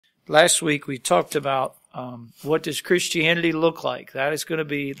Last week we talked about what does Christianity look like. That is going to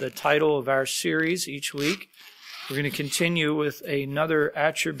be the title of our series each week. We're going to continue with another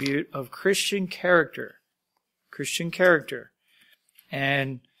attribute of Christian character. Christian character.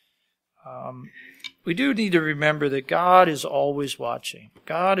 And we do need to remember that God is always watching.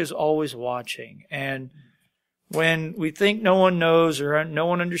 God is always watching. And when we think no one knows or no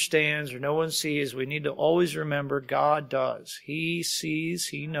one understands or no one sees, we need to always remember God does. He sees,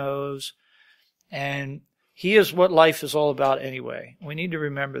 He knows, and He is what life is all about anyway. We need to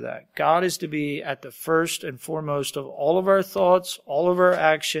remember that. God is to be at the first and foremost of all of our thoughts, all of our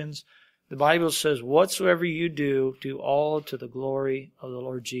actions. The Bible says, whatsoever you do, do all to the glory of the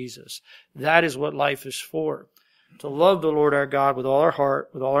Lord Jesus. That is what life is for. To love the Lord our God with all our heart,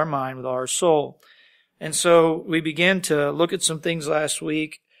 with all our mind, with all our soul. And so we began to look at some things last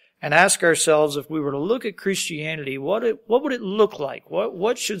week and ask ourselves, if we were to look at Christianity, what would it look like?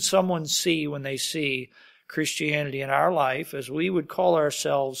 What should someone see when they see Christianity in our life, as we would call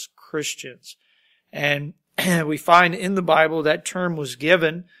ourselves Christians? And we find in the Bible that term was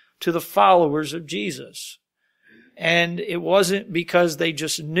given to the followers of Jesus. And it wasn't because they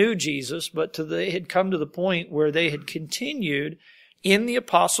just knew Jesus, but they had come to the point where they had continued in the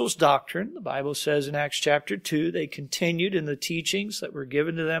apostles' doctrine. The Bible says in Acts chapter 2, they continued in the teachings that were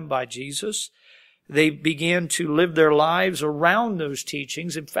given to them by Jesus. They began to live their lives around those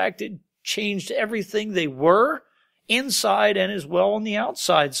teachings. In fact, it changed everything they were, inside and as well on the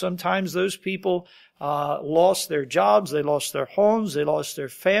outside. Sometimes those people lost their jobs, they lost their homes, they lost their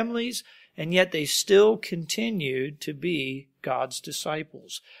families, and yet they still continued to be God's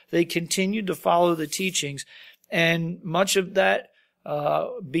disciples. They continued to follow the teachings, and much of that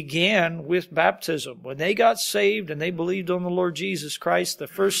began with baptism. When they got saved and they believed on the Lord Jesus Christ, the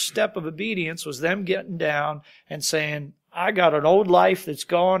first step of obedience was them getting down and saying, I got an old life that's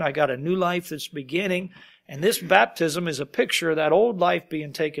gone, I got a new life that's beginning, and this baptism is a picture of that old life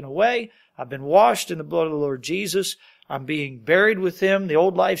being taken away. I've been washed in the blood of the Lord Jesus. I'm being buried with Him. The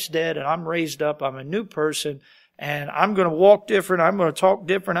old life's dead, and I'm raised up. I'm a new person. And I'm going to walk different. I'm going to talk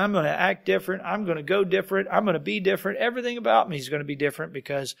different. I'm going to act different. I'm going to go different. I'm going to be different. Everything about me is going to be different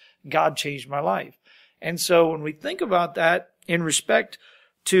because God changed my life. And so when we think about that in respect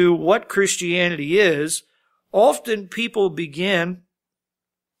to what Christianity is, often people begin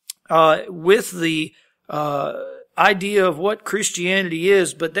with the idea of what Christianity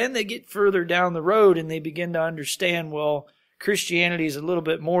is, but then they get further down the road and they begin to understand, well, Christianity is a little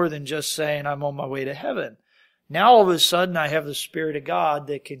bit more than just saying I'm on my way to heaven. Now all of a sudden I have the Spirit of God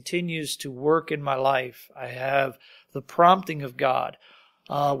that continues to work in my life. I have the prompting of God.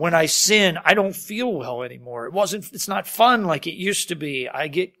 When I sin, I don't feel well anymore. It's not fun like it used to be. I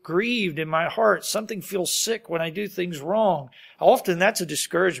get grieved in my heart. Something feels sick when I do things wrong. Often that's a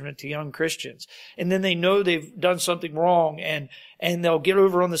discouragement to young Christians. And then they know they've done something wrong, and they'll get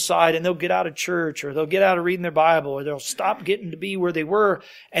over on the side and they'll get out of church, or they'll get out of reading their Bible, or they'll stop getting to be where they were.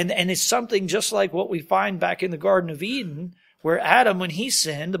 And it's something just like what we find back in the Garden of Eden, where Adam, when he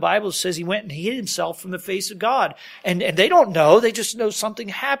sinned, the Bible says he went and hid himself from the face of God. And they don't know. They just know something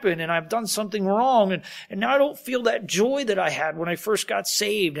happened and I've done something wrong. And now I don't feel that joy that I had when I first got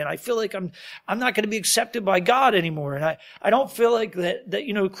saved. And I feel like I'm not going to be accepted by God anymore. And I don't feel like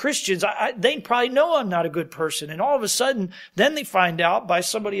that Christians, they probably know I'm not a good person. And all of a sudden, then they find out by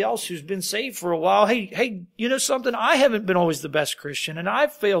somebody else who's been saved for a while, hey, you know something? I haven't been always the best Christian, and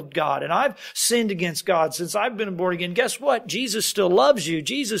I've failed God, and I've sinned against God since I've been born again. Guess what? Jesus still loves you.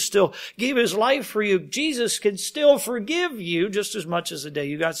 Jesus still gave His life for you. Jesus can still forgive you just as much as the day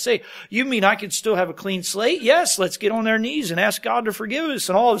you got saved. You mean I could still have a clean slate? Yes, let's get on their knees and ask God to forgive us.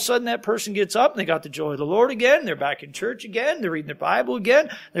 And all of a sudden that person gets up and they got the joy of the Lord again. They're back in church again. They're reading their Bible again.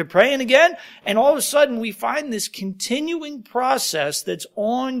 They're praying again. And all of a sudden we find this continuing process that's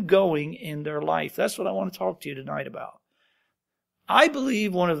ongoing in their life. That's what I want to talk to you tonight about. I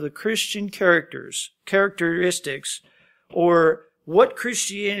believe one of the Christian characteristics, or what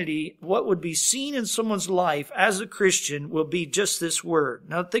would be seen in someone's life as a Christian, will be just this word.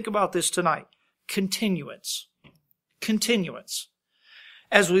 Now think about this tonight. Continuance. Continuance.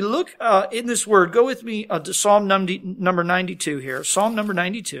 As we look in this word, go with me to Psalm number 92 here. Psalm number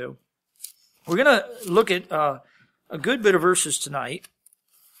 92. We're going to look at a good bit of verses tonight.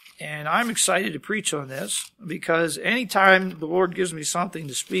 And I'm excited to preach on this because anytime the Lord gives me something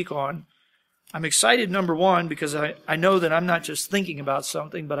to speak on, I'm excited, number one, because I know that I'm not just thinking about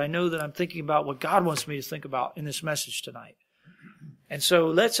something, but I know that I'm thinking about what God wants me to think about in this message tonight. And so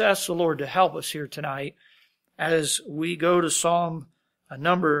let's ask the Lord to help us here tonight as we go to Psalm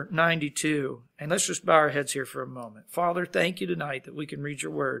number 92. And let's just bow our heads here for a moment. Father, thank you tonight that we can read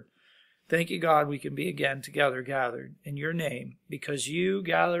your word. Thank you, God, we can be again together gathered in your name because you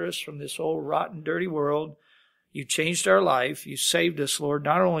gathered us from this old rotten, dirty world. You changed our life. You saved us, Lord,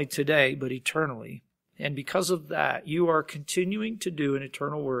 not only today, but eternally. And because of that, you are continuing to do an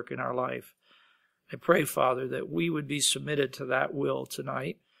eternal work in our life. I pray, Father, that we would be submitted to that will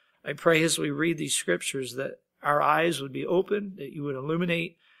tonight. I pray as we read these scriptures that our eyes would be open, that you would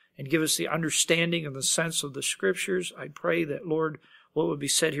illuminate and give us the understanding and the sense of the scriptures. I pray that, Lord, what would be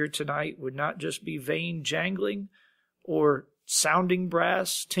said here tonight would not just be vain jangling or sounding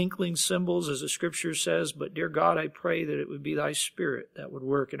brass, tinkling cymbals, as the scripture says, but, dear God, I pray that it would be thy Spirit that would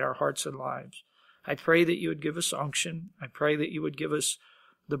work in our hearts and lives. I pray that you would give us unction. I pray that you would give us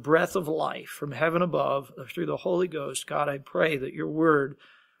the breath of life from heaven above through the Holy Ghost. God, I pray that your word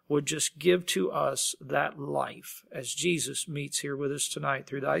would just give to us that life as Jesus meets here with us tonight.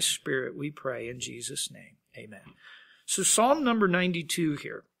 Through thy Spirit, we pray in Jesus' name. Amen. So Psalm number 92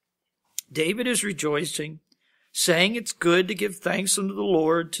 here. David is rejoicing, saying it's good to give thanks unto the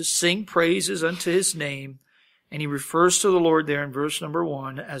Lord, to sing praises unto his name. And he refers to the Lord there in verse number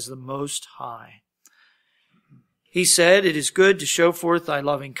 1 as the Most High. He said, it is good to show forth thy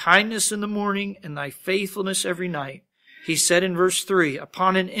loving kindness in the morning and thy faithfulness every night. He said in verse 3,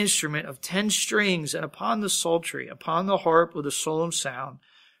 upon an instrument of 10 strings and upon the psaltery, upon the harp with a solemn sound.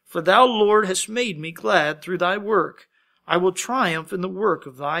 For thou, Lord, hast made me glad through thy work. I will triumph in the work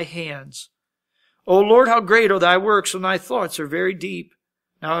of thy hands. O Lord, how great are thy works, and thy thoughts are very deep.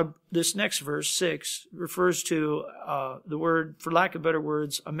 Now, this next verse, 6, refers to the word, for lack of better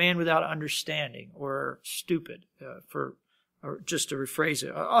words, a man without understanding, or stupid, or just to rephrase it,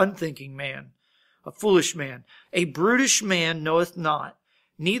 an unthinking man, a foolish man. A brutish man knoweth not,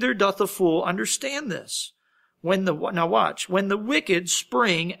 neither doth a fool understand this. Now watch, when the wicked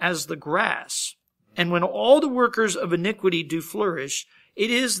spring as the grass, and when all the workers of iniquity do flourish, it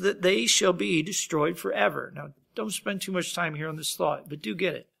is that they shall be destroyed forever. Now, don't spend too much time here on this thought, but do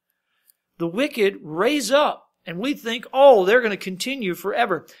get it. The wicked raise up, and we think, oh, they're going to continue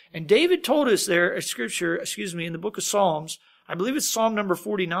forever. And David told us there, in the book of Psalms, I believe it's Psalm number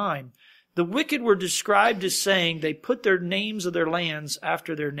 49, the wicked were described as saying they put their names of their lands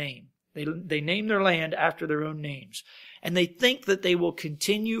after their name. They name their land after their own names. And they think that they will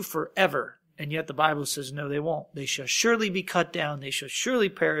continue forever. And yet the Bible says, no, they won't. They shall surely be cut down. They shall surely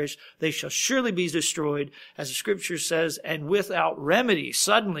perish. They shall surely be destroyed, as the scripture says, and without remedy.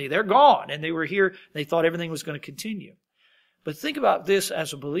 Suddenly, they're gone. And they were here. They thought everything was going to continue. But think about this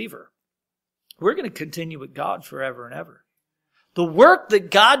as a believer. We're going to continue with God forever and ever. The work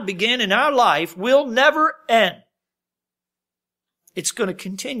that God began in our life will never end. It's going to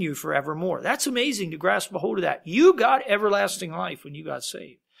continue forevermore. That's amazing to grasp a hold of that. You got everlasting life when you got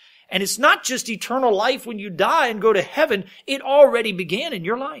saved. And it's not just eternal life when you die and go to heaven. It already began in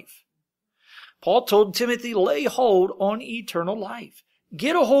your life. Paul told Timothy, lay hold on eternal life.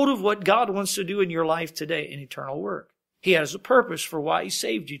 Get a hold of what God wants to do in your life today in eternal work. He has a purpose for why he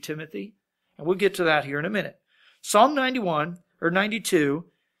saved you, Timothy. And we'll get to that here in a minute. Psalm 92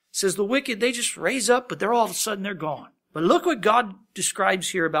 says the wicked, they just raise up, but they're all of a sudden they're gone. But look what God describes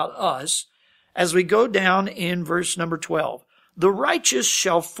here about us as we go down in verse number 12. The righteous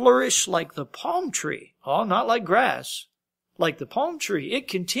shall flourish like the palm tree. Oh, not like grass. Like the palm tree. It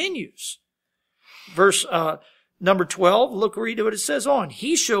continues. Verse number 12, read what it says on.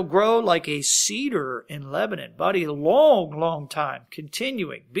 He shall grow like a cedar in Lebanon. Buddy, a long, long time.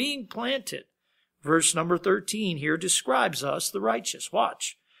 Continuing. Being planted. Verse number 13 here describes us, the righteous.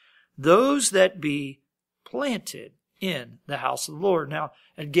 Watch. Those that be planted in the house of the Lord. Now,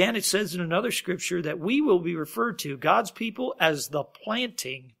 again, it says in another scripture that we will be referred to, God's people, as the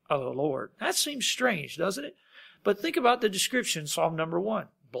planting of the Lord. That seems strange, doesn't it? But think about the description, Psalm number 1.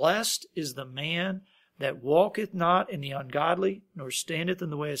 Blessed is the man that walketh not in the ungodly, nor standeth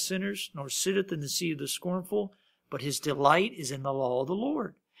in the way of sinners, nor sitteth in the seat of the scornful, but his delight is in the law of the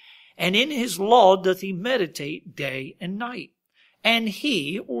Lord. And in his law doth he meditate day and night. And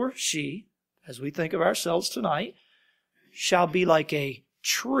he, or she, as we think of ourselves tonight, shall be like a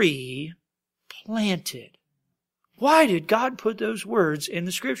tree planted. Why did God put those words in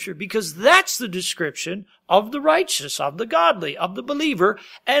the scripture? Because that's the description of the righteous, of the godly, of the believer,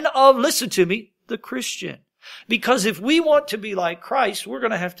 and of, listen to me, the Christian. Because if we want to be like Christ, we're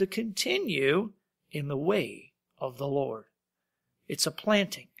going to have to continue in the way of the Lord. It's a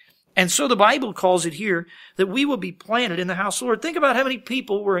planting. And so the Bible calls it here that we will be planted in the house of the Lord. Think about how many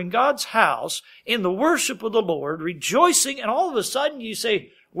people were in God's house in the worship of the Lord, rejoicing, and all of a sudden you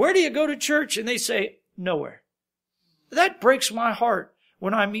say, where do you go to church? And they say, nowhere. That breaks my heart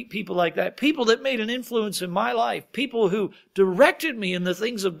when I meet people like that, people that made an influence in my life, people who directed me in the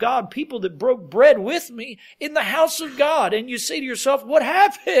things of God, people that broke bread with me in the house of God. And you say to yourself, what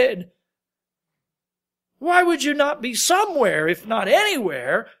happened? Why would you not be somewhere, if not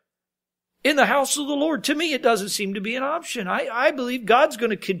anywhere, in the house of the Lord? To me, it doesn't seem to be an option. I believe God's going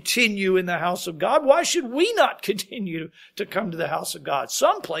to continue in the house of God. Why should we not continue to come to the house of God?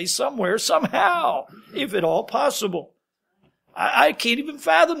 Someplace, somewhere, somehow, if at all possible. I can't even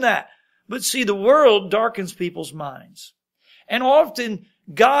fathom that. But see, the world darkens people's minds. And often,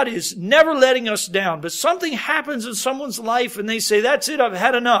 God is never letting us down. But something happens in someone's life and they say, that's it, I've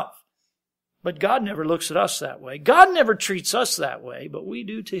had enough. But God never looks at us that way. God never treats us that way, but we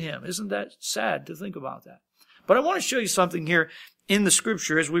do to Him. Isn't that sad to think about that? But I want to show you something here in the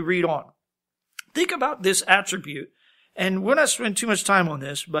Scripture as we read on. Think about this attribute. And we're not spending too much time on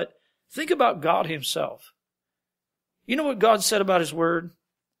this, but think about God Himself. You know what God said about His Word?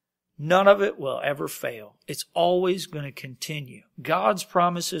 None of it will ever fail. It's always going to continue. God's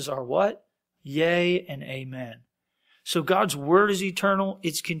promises are what? Yea and amen. So God's Word is eternal.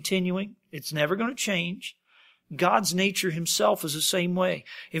 It's continuing. It's never going to change. God's nature Himself is the same way.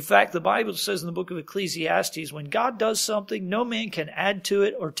 In fact, the Bible says in the book of Ecclesiastes, when God does something, no man can add to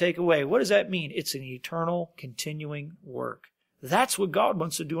it or take away. What does that mean? It's an eternal, continuing work. That's what God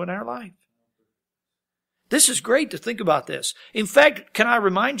wants to do in our life. This is great to think about this. In fact, can I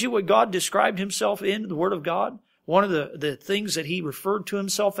remind you what God described Himself in the Word of God? One of the things that He referred to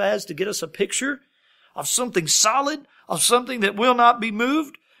Himself as to get us a picture of something solid, of something that will not be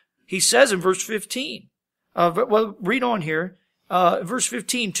moved. He says in verse 15, read on here, verse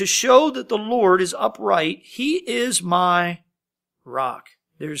 15, to show that the Lord is upright, He is my rock.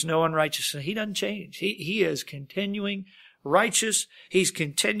 There's no unrighteousness. He doesn't change. He is continuing righteous. He's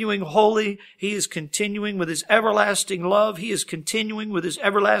continuing holy. He is continuing with His everlasting love. He is continuing with His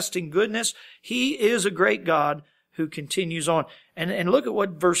everlasting goodness. He is a great God who continues on. And look at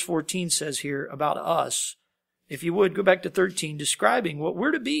what verse 14 says here about us. If you would, go back to 13, describing what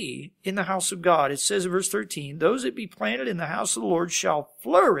we're to be in the house of God. It says in verse 13, those that be planted in the house of the Lord shall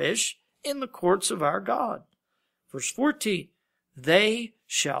flourish in the courts of our God. Verse 14, they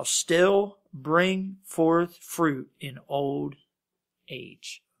shall still bring forth fruit in old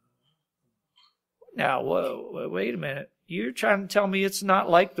age. Now, whoa, wait a minute. You're trying to tell me it's not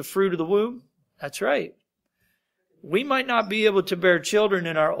like the fruit of the womb? That's right. We might not be able to bear children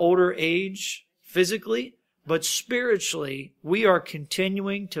in our older age physically, but spiritually, we are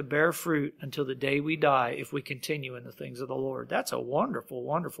continuing to bear fruit until the day we die if we continue in the things of the Lord. That's a wonderful,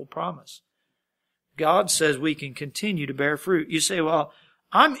 wonderful promise. God says we can continue to bear fruit. You say, well,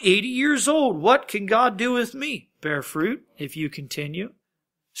 I'm 80 years old. What can God do with me? Bear fruit if you continue.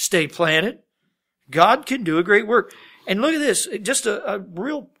 Stay planted. God can do a great work. And look at this. Just a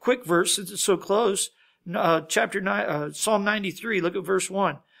real quick verse since it's so close. Chapter 9, Psalm 93. Look at verse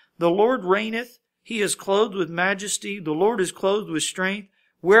 1. The Lord reigneth. He is clothed with majesty. The Lord is clothed with strength.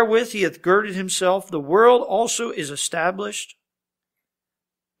 Wherewith He hath girded Himself. The world also is established,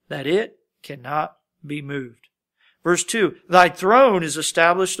 that it cannot be moved. Verse 2, Thy throne is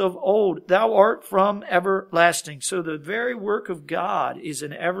established of old. Thou art from everlasting. So the very work of God is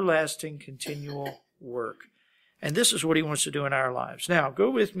an everlasting, continual work. And this is what He wants to do in our lives. Now, go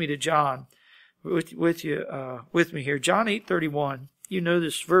with me to John, with me here. John 8:31. You know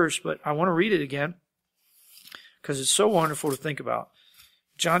this verse, but I want to read it again because it's so wonderful to think about.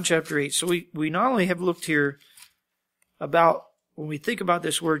 John chapter 8. So we not only have looked here about, when we think about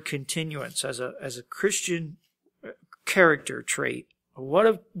this word continuance as a Christian character trait,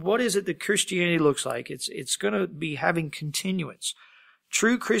 what is it that Christianity looks like? It's going to be having continuance.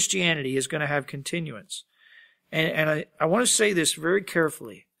 True Christianity is going to have continuance. And I want to say this very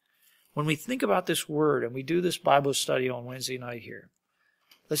carefully. When we think about this word and we do this Bible study on Wednesday night here,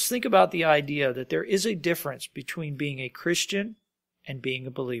 let's think about the idea that there is a difference between being a Christian and being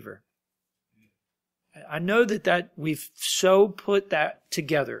a believer. I know that we've so put that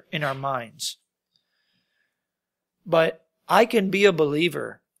together in our minds. But I can be a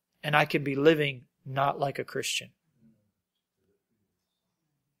believer and I can be living not like a Christian.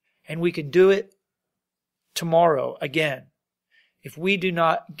 And we can do it tomorrow again. If we do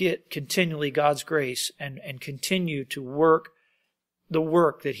not get continually God's grace and continue to work the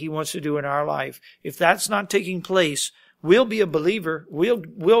work that He wants to do in our life, if that's not taking place, we'll be a believer.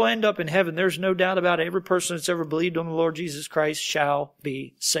 We'll end up in heaven. There's no doubt about it. Every person that's ever believed on the Lord Jesus Christ shall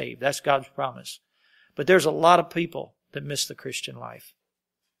be saved. That's God's promise. But there's a lot of people that miss the Christian life.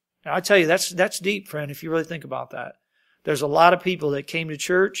 Now, I tell you, that's deep, friend, if you really think about that. There's a lot of people that came to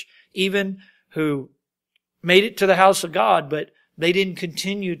church, even who made it to the house of God, but They didn't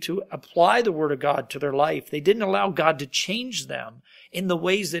continue to apply the Word of God to their life. They didn't allow God to change them in the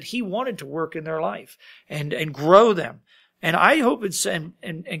ways that He wanted to work in their life and grow them. And I hope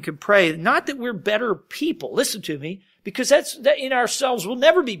and can pray, not that we're better people, listen to me, because that in ourselves will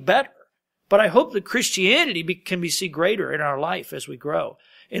never be better. But I hope that Christianity can be seen greater in our life as we grow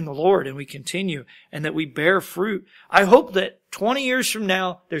in the Lord and we continue and that we bear fruit. I hope that 20 years from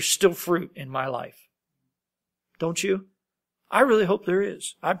now, there's still fruit in my life. Don't you? I really hope there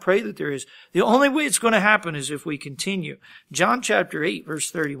is. I pray that there is. The only way it's going to happen is if we continue. John chapter 8,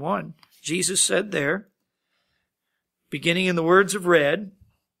 verse 31, Jesus said there, beginning in the words of read,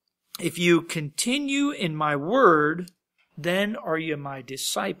 if you continue in my word, then are you my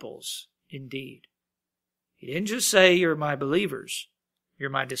disciples indeed. He didn't just say you're my believers. You're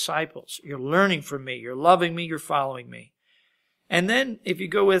my disciples. You're learning from me. You're loving me. You're following me. And then if you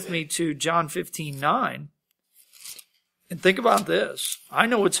go with me to John 15:9, and think about this. I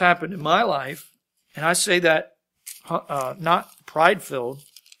know what's happened in my life, and I say that not pride-filled,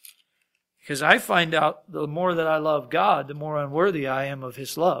 because I find out the more that I love God, the more unworthy I am of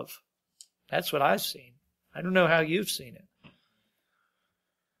His love. That's what I've seen. I don't know how you've seen it.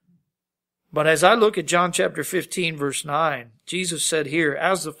 But as I look at John chapter 15, verse 9, Jesus said here,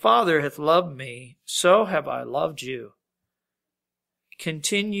 as the Father hath loved me, so have I loved you.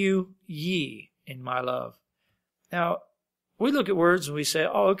 Continue ye in my love. Now, we look at words and we say,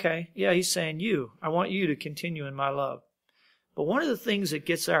 oh, okay, yeah, He's saying you. I want you to continue in my love. But one of the things that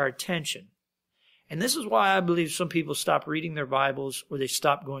gets our attention, and this is why I believe some people stop reading their Bibles or they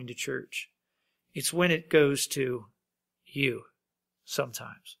stop going to church, it's when it goes to you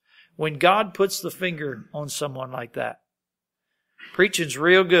sometimes. When God puts the finger on someone like that. Preaching's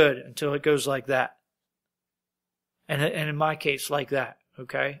real good until it goes like that. And in my case, like that.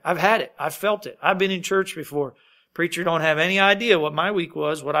 Okay? I've had it. I've felt it. I've been in church before. Preacher don't have any idea what my week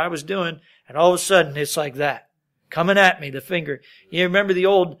was, what I was doing, and all of a sudden it's like that. Coming at me, the finger. You remember the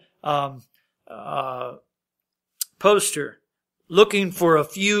old poster, looking for a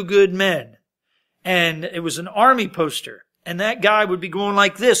few good men. And it was an army poster. And that guy would be going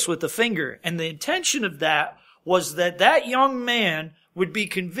like this with the finger. And the intention of that was that that young man would be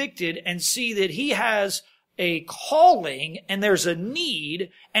convicted and see that he has a calling and there's a need,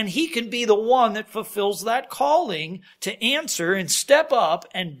 and he can be the one that fulfills that calling to answer and step up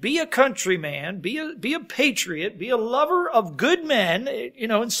and be a countryman, be a patriot, be a lover of good men. You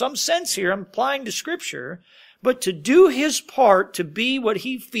know, in some sense here, I'm applying to Scripture, but to do his part to be what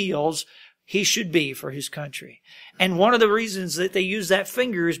he feels he should be for his country. And one of the reasons that they use that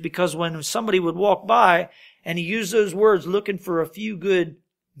finger is because when somebody would walk by and he used those words, looking for a few good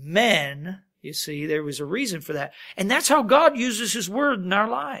men, you see, there was a reason for that. And that's how God uses His word in our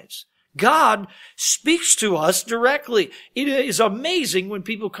lives. God speaks to us directly. It is amazing when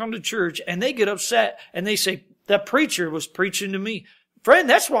people come to church and they get upset and they say, that preacher was preaching to me. Friend,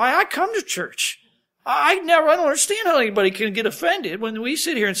 that's why I come to church. I don't understand how anybody can get offended when we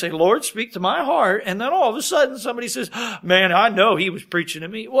sit here and say, Lord, speak to my heart. And then all of a sudden somebody says, man, I know he was preaching to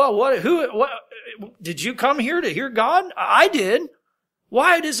me. Well, what, did you come here to hear God? I did.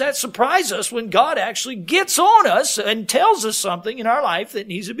 Why does that surprise us when God actually gets on us and tells us something in our life that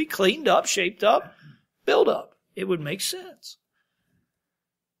needs to be cleaned up, shaped up, built up? It would make sense.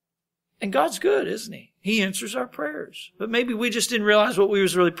 And God's good, isn't He? He answers our prayers. But maybe we just didn't realize what we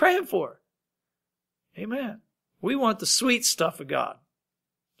was really praying for. Amen. We want the sweet stuff of God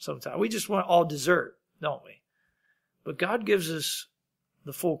sometimes. We just want all dessert, don't we? But God gives us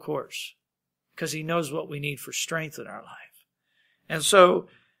the full course because He knows what we need for strength in our life. And so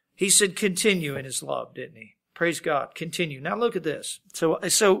He said continue in His love, didn't He? Praise God. Continue. Now look at this.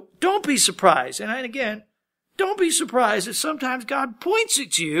 So don't be surprised. And again, don't be surprised that sometimes God points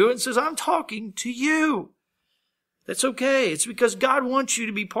at you and says, I'm talking to you. That's okay. It's because God wants you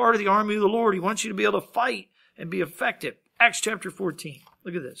to be part of the army of the Lord. He wants you to be able to fight and be effective. Acts chapter 14.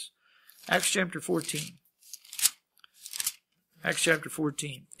 Look at this. Acts chapter 14. Acts chapter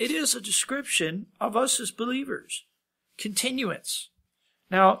 14. It is a description of us as believers. Continuance.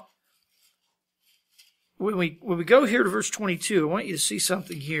 Now, when we go here to verse 22, I want you to see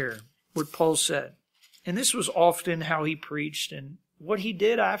something here, what Paul said. And this was often how he preached, and what he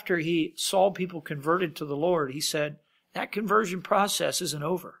did after he saw people converted to the Lord. He said, that conversion process isn't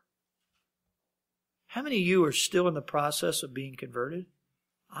over. How many of you are still in the process of being converted?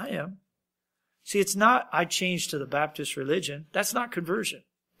 I am. See, it's not I changed to the Baptist religion. That's not conversion.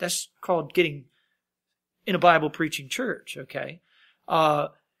 That's called getting in a Bible preaching church, okay?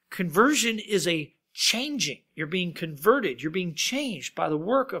 Conversion is a changing. You're being converted. You're being changed by the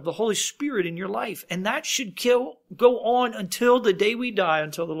work of the Holy Spirit in your life. And that should go on until the day we die,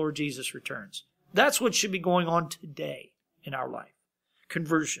 until the Lord Jesus returns. That's what should be going on today in our life.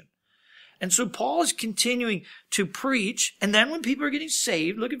 Conversion. And so Paul is continuing to preach. And then when people are getting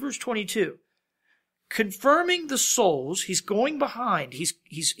saved, look at verse 22. Confirming the souls, he's going behind.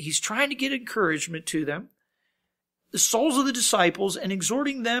 He's trying to get encouragement to them. The souls of the disciples, and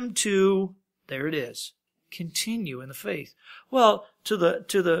exhorting them to, there it is, continue in the faith. Well, to the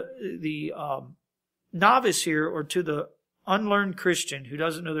novice here, or to the unlearned Christian who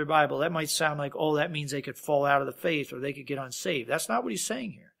doesn't know their Bible, that might sound like, oh, that means they could fall out of the faith or they could get unsaved. That's not what he's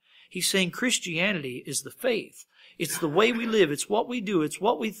saying here. He's saying Christianity is the faith. It's the way we live. It's what we do. It's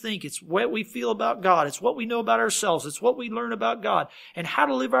what we think. It's what we feel about God. It's what we know about ourselves. It's what we learn about God and how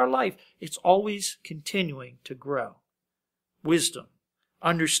to live our life. It's always continuing to grow. Wisdom,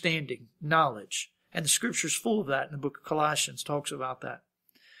 understanding, knowledge. And the Scripture's full of that in the book of Colossians, talks about that.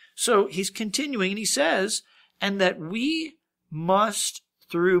 So he's continuing, and he says, and that we must,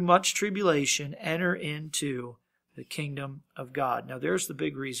 through much tribulation, enter into the kingdom of God. Now there's the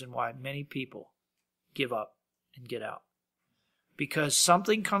big reason why many people give up and get out. Because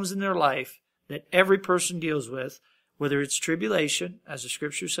something comes in their life that every person deals with, whether it's tribulation, as the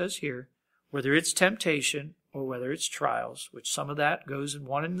Scripture says here, whether it's temptation, or whether it's trials, which some of that goes in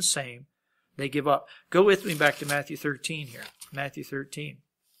one and the same, they give up. Go with me back to Matthew 13 here. Matthew 13.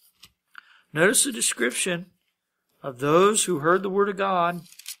 Notice the description of those who heard the word of God,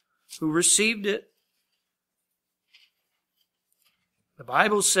 who received it. The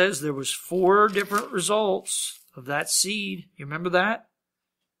Bible says there was 4 different results of that seed. You remember that?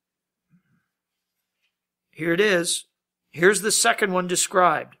 Here it is. Here's the second one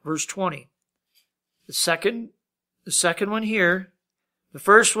described, verse 20. The second one here, the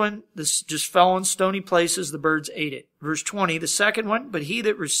first one, this just fell on stony places, the birds ate it. Verse 20, the second one, but he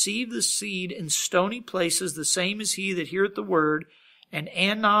that received the seed in stony places, the same is he that heareth the word, and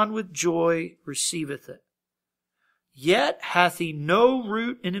anon with joy receiveth it. Yet hath he no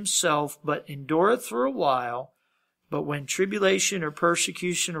root in himself, but endureth for a while. But when tribulation or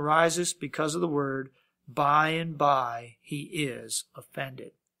persecution arises because of the word, by and by he is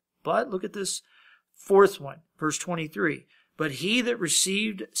offended. But look at this fourth one, verse 23. But he that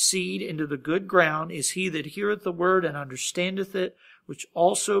received seed into the good ground is he that heareth the word and understandeth it, which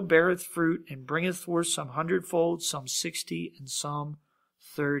also beareth fruit and bringeth forth some 100-fold, some 60, and some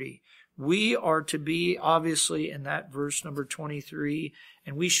 30. We are to be, obviously, in that verse number 23,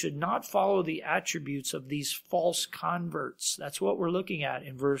 and we should not follow the attributes of these false converts. That's what we're looking at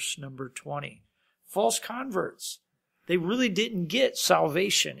in verse number 20. False converts. They really didn't get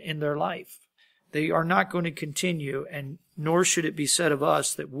salvation in their life. They are not going to continue, and nor should it be said of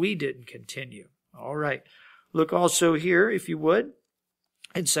us that we didn't continue. All right. Look also here, if you would,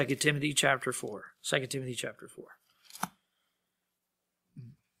 in 2 Timothy chapter 4. 2 Timothy chapter 4.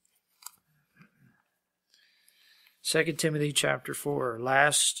 2 Timothy chapter 4,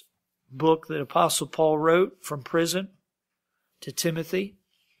 last book that Apostle Paul wrote from prison to Timothy.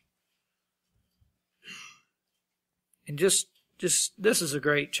 And just this is a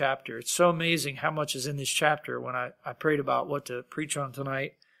great chapter. It's so amazing how much is in this chapter when I prayed about what to preach on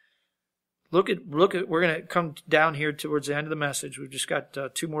tonight. Look at, we're going to come down here towards the end of the message. We've just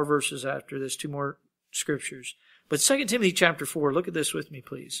got 2 more verses after this, 2 more scriptures. But 2 Timothy chapter 4, look at this with me,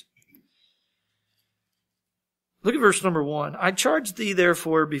 please. Look at verse number 1. I charge thee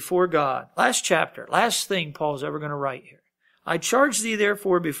therefore before God. Last chapter, last thing Paul's ever going to write here. I charge thee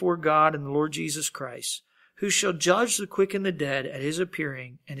therefore before God and the Lord Jesus Christ, who shall judge the quick and the dead at his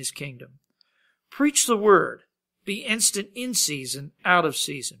appearing and his kingdom. Preach the word. Be instant in season, out of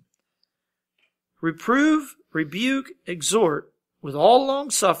season. Reprove, rebuke, exhort with all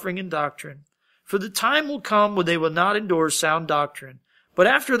longsuffering and doctrine. For the time will come when they will not endure sound doctrine, but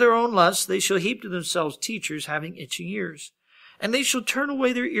after their own lusts they shall heap to themselves teachers having itching ears. And they shall turn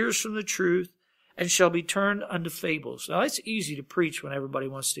away their ears from the truth, and shall be turned unto fables. Now it's easy to preach when everybody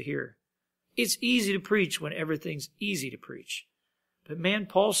wants to hear. It's easy to preach when everything's easy to preach. But man,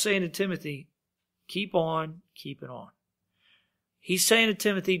 Paul's saying to Timothy, keep on keeping on. He's saying to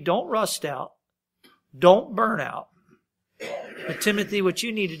Timothy, don't rust out. Don't burn out. But Timothy, what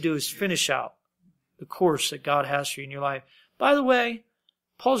you need to do is finish out the course that God has for you in your life. By the way,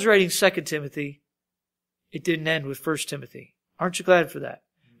 Paul's writing 2 Timothy. It didn't end with 1 Timothy. Aren't you glad for that?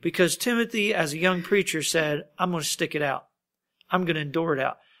 Because Timothy, as a young preacher, said, I'm going to stick it out. I'm going to endure it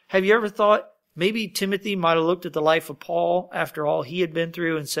out. Have you ever thought maybe Timothy might have looked at the life of Paul after all he had been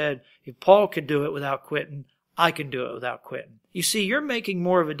through and said, if Paul could do it without quitting, I can do it without quitting. You see, you're making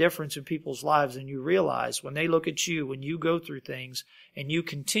more of a difference in people's lives than you realize when they look at you, when you go through things and you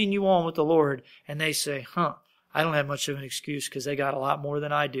continue on with the Lord and they say, I don't have much of an excuse because they got a lot more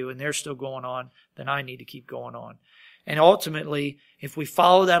than I do and they're still going on, then I need to keep going on. And ultimately, if we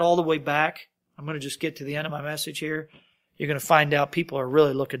follow that all the way back, I'm going to just get to the end of my message here, you're going to find out people are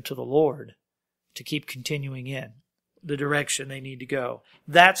really looking to the Lord to keep continuing in the direction they need to go.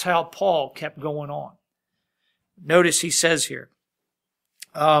 That's how Paul kept going on. Notice he says here,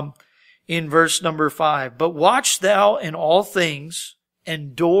 in verse number 5, but watch thou in all things,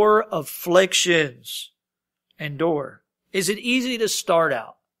 endure afflictions. Endure. Is it easy to start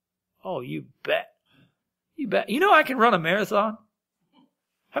out? Oh, you bet. You bet. You know I can run a marathon?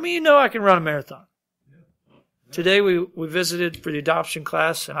 How many of you know I can run a marathon? Today we visited for the adoption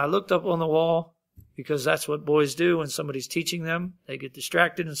class, and I looked up on the wall, because that's what boys do when somebody's teaching them. They get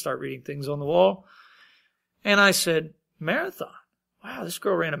distracted and start reading things on the wall. And I said, marathon. Wow, this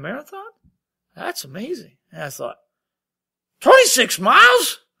girl ran a marathon? That's amazing. And I thought, 26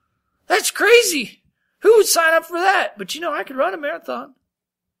 miles? That's crazy. Who would sign up for that? But you know, I could run a marathon.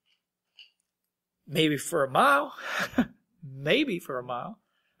 Maybe for a mile. Maybe for a mile.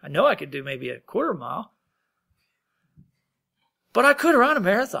 I know I could do maybe a quarter mile. But I could run a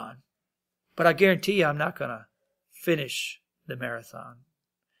marathon. But I guarantee you I'm not going to finish the marathon.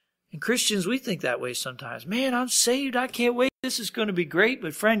 And Christians, we think that way sometimes. Man, I'm saved. I can't wait. This is going to be great.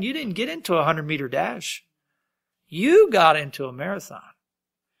 But friend, you didn't get into a 100-meter dash. You got into a marathon.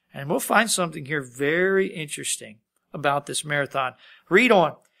 And we'll find something here very interesting about this marathon. Read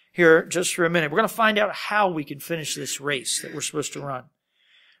on here just for a minute. We're going to find out how we can finish this race that we're supposed to run.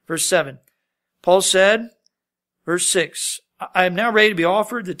 Verse 7, Paul said, verse 6, I am now ready to be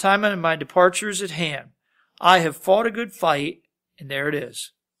offered. The time of my departure is at hand. I have fought a good fight, and there it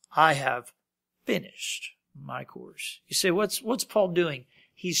is. I have finished my course. You say, what's Paul doing?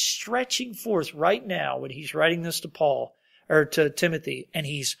 He's stretching forth right now when he's writing this to Paul, or to Timothy, and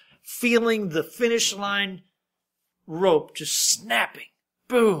he's feeling the finish line rope just snapping.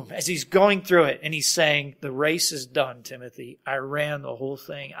 Boom, as he's going through it. And he's saying, the race is done, Timothy. I ran the whole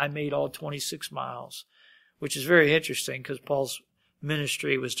thing. I made all 26 miles, which is very interesting because Paul's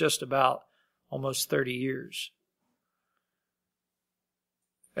ministry was just about almost 30 years.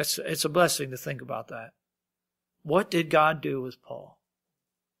 It's a blessing to think about that. What did God do with Paul?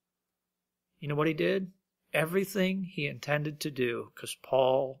 You know what he did? Everything he intended to do because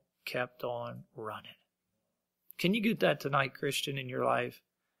Paul kept on running. Can you get that tonight, Christian, in your life?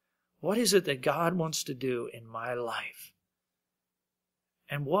 What is it that God wants to do in my life?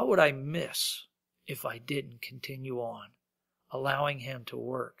 And what would I miss if I didn't continue on, allowing him to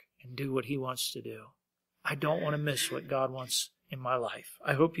work and do what he wants to do? I don't want to miss what God wants in my life.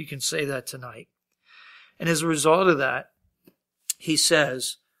 I hope you can say that tonight. And as a result of that, he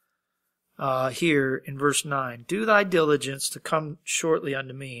says here in verse 9, do thy diligence to come shortly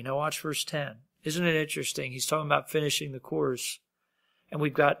unto me. Now watch verse 10. Isn't it interesting? He's talking about finishing the course. And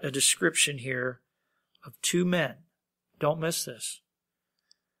we've got a description here of two men. Don't miss this.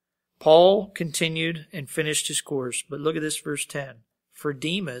 Paul continued and finished his course. But look at this verse 10. For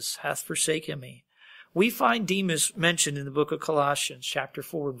Demas hath forsaken me. We find Demas mentioned in the book of Colossians, chapter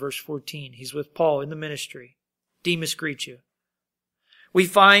 4, verse 14. He's with Paul in the ministry. Demas greets you. We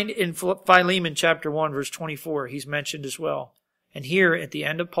find in Philemon, chapter 1, verse 24, he's mentioned as well. And here at the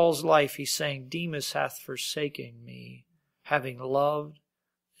end of Paul's life, he's saying, Demas hath forsaken me, having loved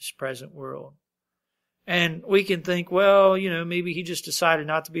this present world. And we can think, well, maybe he just decided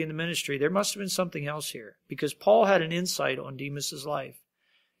not to be in the ministry. There must have been something else here, because Paul had an insight on Demas's life.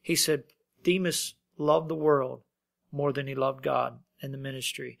 He said, Demas loved the world more than he loved God and the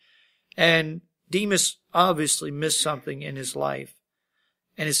ministry. And Demas obviously missed something in his life.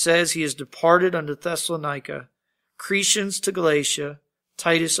 And it says he has departed unto Thessalonica, Crescens to Galatia,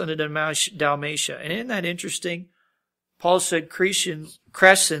 Titus unto Dalmatia. And isn't that interesting? Paul said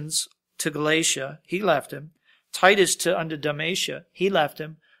Crescens to Galatia, he left him. Titus unto Dalmatia, he left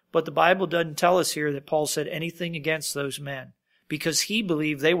him. But the Bible doesn't tell us here that Paul said anything against those men, because he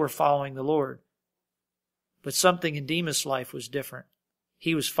believed they were following the Lord. But something in Demas' life was different.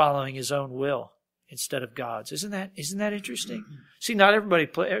 He was following his own will instead of God's. Isn't that interesting? See, not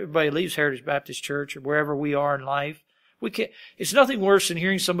everybody leaves Heritage Baptist Church or wherever we are in life. It's nothing worse than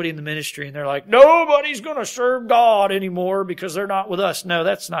hearing somebody in the ministry and they're like, nobody's going to serve God anymore because they're not with us. No,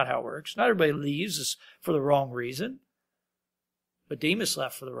 that's not how it works. Not everybody leaves for the wrong reason. But Demas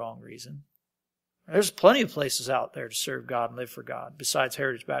left for the wrong reason. There's plenty of places out there to serve God and live for God besides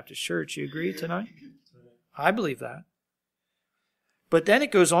Heritage Baptist Church. You agree tonight? I believe that. But then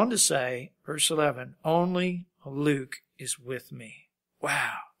it goes on to say, verse 11, only Luke is with me.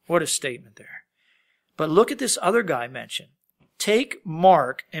 Wow, what a statement there. But look at this other guy mentioned. Take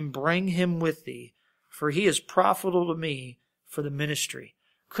Mark and bring him with thee, for he is profitable to me for the ministry.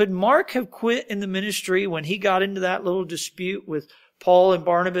 Could Mark have quit in the ministry when he got into that little dispute with Paul and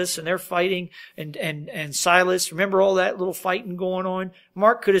Barnabas and they're fighting and Silas? Remember all that little fighting going on?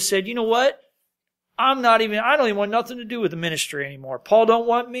 Mark could have said, you know what? I don't even want nothing to do with the ministry anymore. Paul don't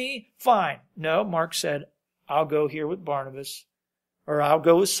want me? Fine. No, Mark said, I'll go here with Barnabas, or I'll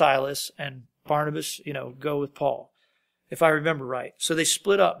go with Silas, and Barnabas, go with Paul, if I remember right. So they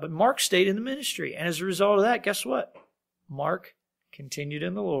split up, but Mark stayed in the ministry. And as a result of that, guess what? Mark continued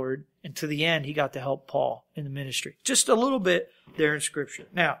in the Lord, and to the end, he got to help Paul in the ministry. Just a little bit there in Scripture.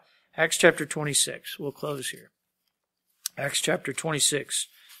 Now, Acts chapter 26. We'll close here. Acts chapter 26.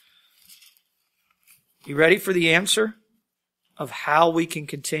 You ready for the answer of how we can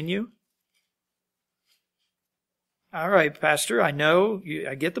continue? All right, Pastor, I know,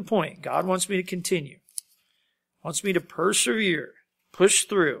 I get the point. God wants me to continue. Wants me to persevere, push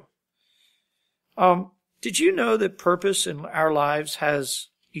through. Did you know that purpose in our lives has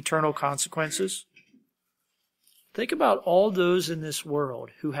eternal consequences? Think about all those in this world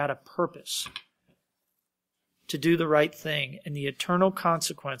who had a purpose to do the right thing and the eternal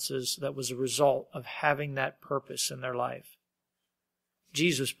consequences that was a result of having that purpose in their life.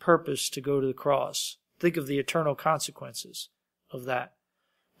 Jesus' purpose to go to the cross. Think of the eternal consequences of that.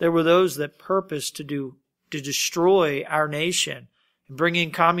 There were those that purposed to destroy our nation and bring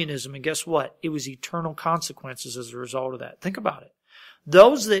in communism, and guess what? It was eternal consequences as a result of that. Think about it.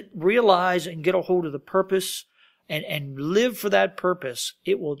 Those that realize and get a hold of the purpose and live for that purpose,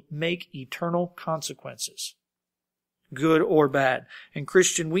 it will make eternal consequences, good or bad. And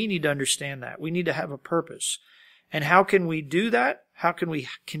Christian, we need to understand that. We need to have a purpose. And how can we do that? How can we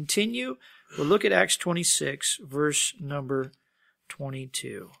continue? Well, look at Acts 26, verse number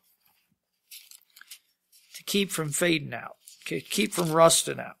 22. To keep from fading out, to keep from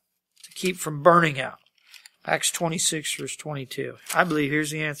rusting out, to keep from burning out. Acts 26, verse 22. I believe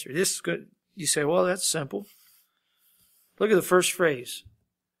here's the answer. This is good. You say, well, that's simple. Look at the first phrase.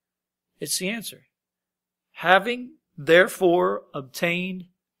 It's the answer. Having therefore obtained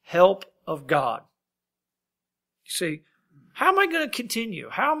help of God. You say, how am I going to continue?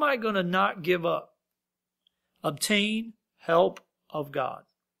 How am I going to not give up? Obtain help of God.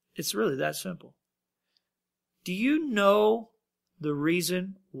 It's really that simple. Do you know the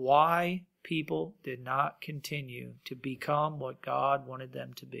reason why people did not continue to become what God wanted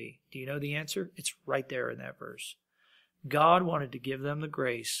them to be? Do you know the answer? It's right there in that verse. God wanted to give them the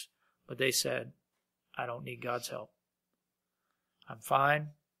grace, but they said, I don't need God's help. I'm fine.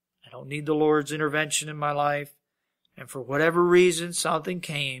 I don't need the Lord's intervention in my life. And for whatever reason, something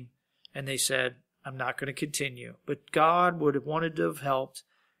came, and they said, I'm not going to continue. But God would have wanted to have helped,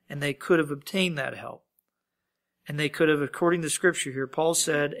 and they could have obtained that help. And they could have, according to Scripture here, Paul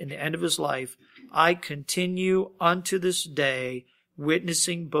said in the end of his life, I continue unto this day,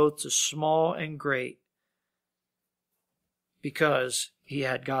 witnessing both the small and great, because he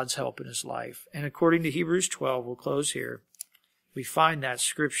had God's help in his life. And according to Hebrews 12, we'll close here, we find that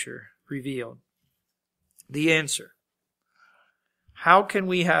Scripture revealed. The answer. How can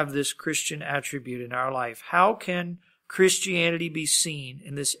we have this Christian attribute in our life? How can Christianity be seen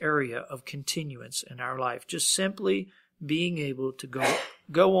in this area of continuance in our life? Just simply being able to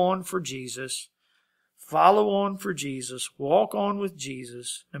go on for Jesus, follow on for Jesus, walk on with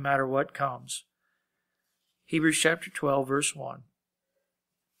Jesus, no matter what comes. Hebrews chapter 12, verse 1.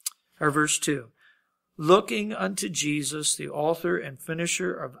 Or verse 2. Looking unto Jesus, the author and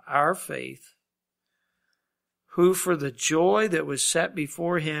finisher of our faith, who for the joy that was set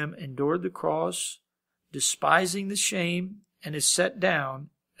before him endured the cross, despising the shame, and is set down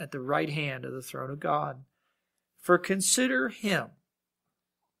at the right hand of the throne of God. For consider him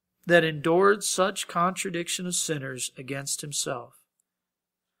that endured such contradiction of sinners against himself,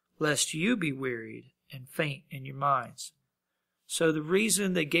 lest you be wearied and faint in your minds. So the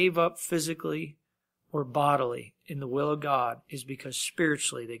reason they gave up physically or bodily in the will of God is because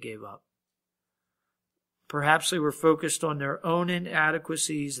spiritually they gave up. Perhaps they were focused on their own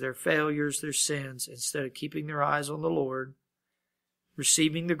inadequacies, their failures, their sins, instead of keeping their eyes on the Lord,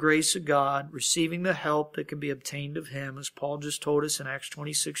 receiving the grace of God, receiving the help that can be obtained of him, as Paul just told us in Acts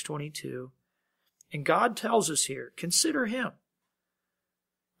 26:22. And God tells us here, consider him.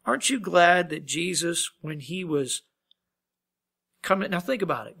 Aren't you glad that Jesus, when he was coming, now think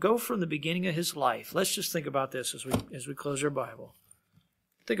about it. Go from the beginning of his life. Let's just think about this as we close our Bible.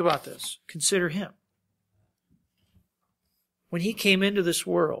 Think about this. Consider him. when he came into this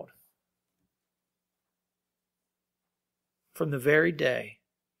world, from the very day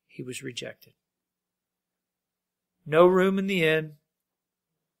he was rejected. No room in the inn,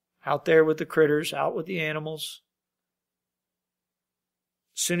 out there with the critters, out with the animals.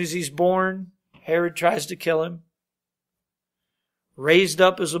 As soon as he's born, Herod tries to kill him. Raised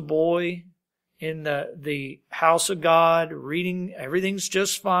up as a boy in the house of God, reading, everything's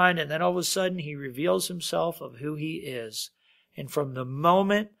just fine, and then all of a sudden he reveals himself of who he is. And from the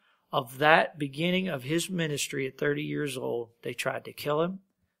moment of that beginning of his ministry at 30 years old, they tried to kill him,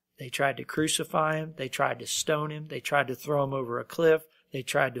 they tried to crucify him, they tried to stone him, they tried to throw him over a cliff, they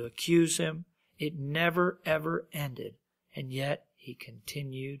tried to accuse him. It never, ever ended, and yet he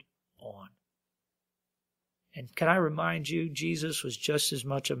continued on. And can I remind you, Jesus was just as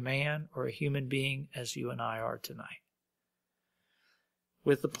much a man or a human being as you and I are tonight.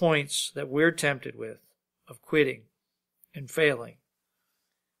 With the points that we're tempted with of quitting and failing.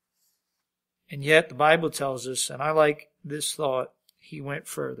 And yet the Bible tells us, and I like this thought, he went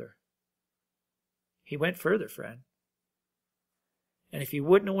further. He went further, friend. And if he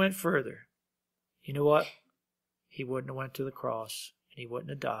wouldn't have went further, you know what? He wouldn't have went to the cross, and he wouldn't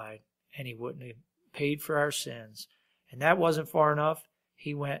have died, and he wouldn't have paid for our sins. And that wasn't far enough.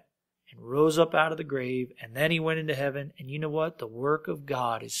 He went and rose up out of the grave, and then he went into heaven. And you know what? The work of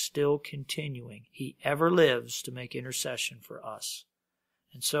God is still continuing. He ever lives to make intercession for us.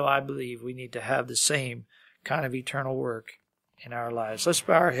 And so I believe we need to have the same kind of eternal work in our lives. Let's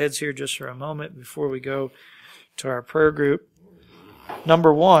bow our heads here just for a moment before we go to our prayer group.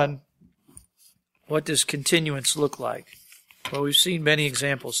 Number one, what does continuance look like? Well, we've seen many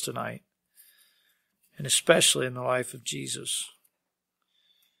examples tonight, and especially in the life of Jesus.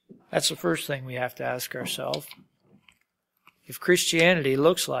 That's the first thing we have to ask ourselves. If Christianity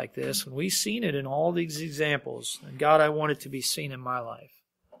looks like this, and we've seen it in all these examples, and God, I want it to be seen in my life.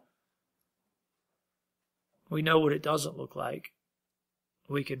 We know what it doesn't look like.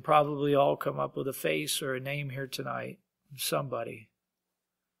 We can probably all come up with a face or a name here tonight, somebody.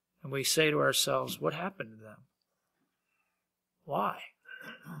 And we say to ourselves, what happened to them? Why?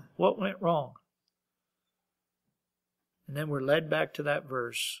 What went wrong? And then we're led back to that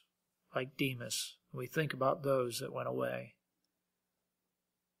verse, like Demas. We think about those that went away.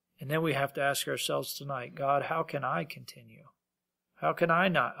 And then we have to ask ourselves tonight, God, how can I continue? How can I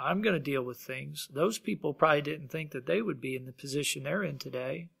not? I'm going to deal with things. Those people probably didn't think that they would be in the position they're in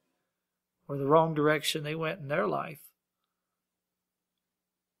today, or the wrong direction they went in their life.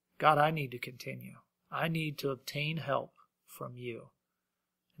 God, I need to continue. I need to obtain help from you.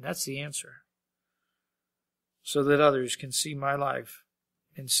 And that's the answer. So that others can see my life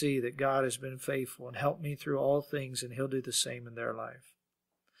and see that God has been faithful and helped me through all things, and he'll do the same in their life.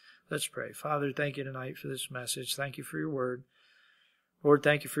 Let's pray. Father, thank you tonight for this message. Thank you for your word. Lord,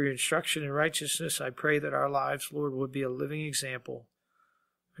 thank you for your instruction in righteousness. I pray that our lives, Lord, would be a living example.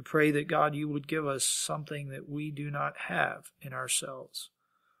 I pray that, God, you would give us something that we do not have in ourselves.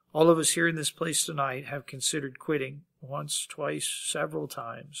 All of us here in this place tonight have considered quitting once, twice, several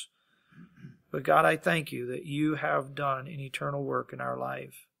times. But God, I thank you that you have done an eternal work in our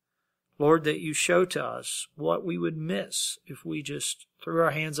life. Lord, that you show to us what we would miss if we just threw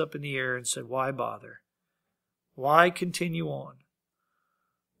our hands up in the air and said, why bother? Why continue on?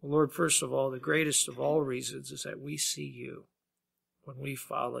 Well, Lord, first of all, the greatest of all reasons is that we see you when we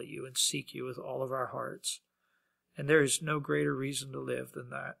follow you and seek you with all of our hearts. And there is no greater reason to live than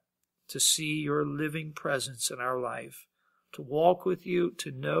that, to see your living presence in our life, to walk with you,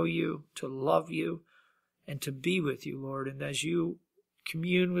 to know you, to love you, and to be with you, Lord. And as you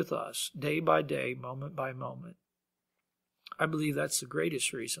commune with us day by day, moment by moment, I believe that's the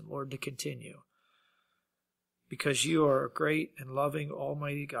greatest reason, Lord, to continue. Because you are a great and loving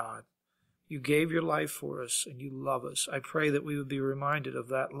Almighty God. You gave your life for us, and you love us. I pray that we would be reminded of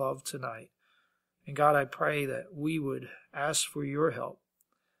that love tonight. And God, I pray that we would ask for your help.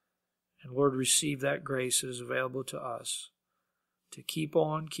 And Lord, receive that grace that is available to us to keep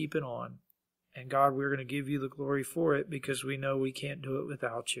on keeping on. And God, we're going to give you the glory for it because we know we can't do it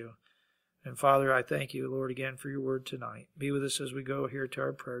without you. And Father, I thank you, Lord, again for your word tonight. Be with us as we go here to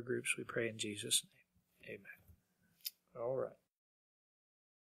our prayer groups. We pray in Jesus' name. Amen. All right.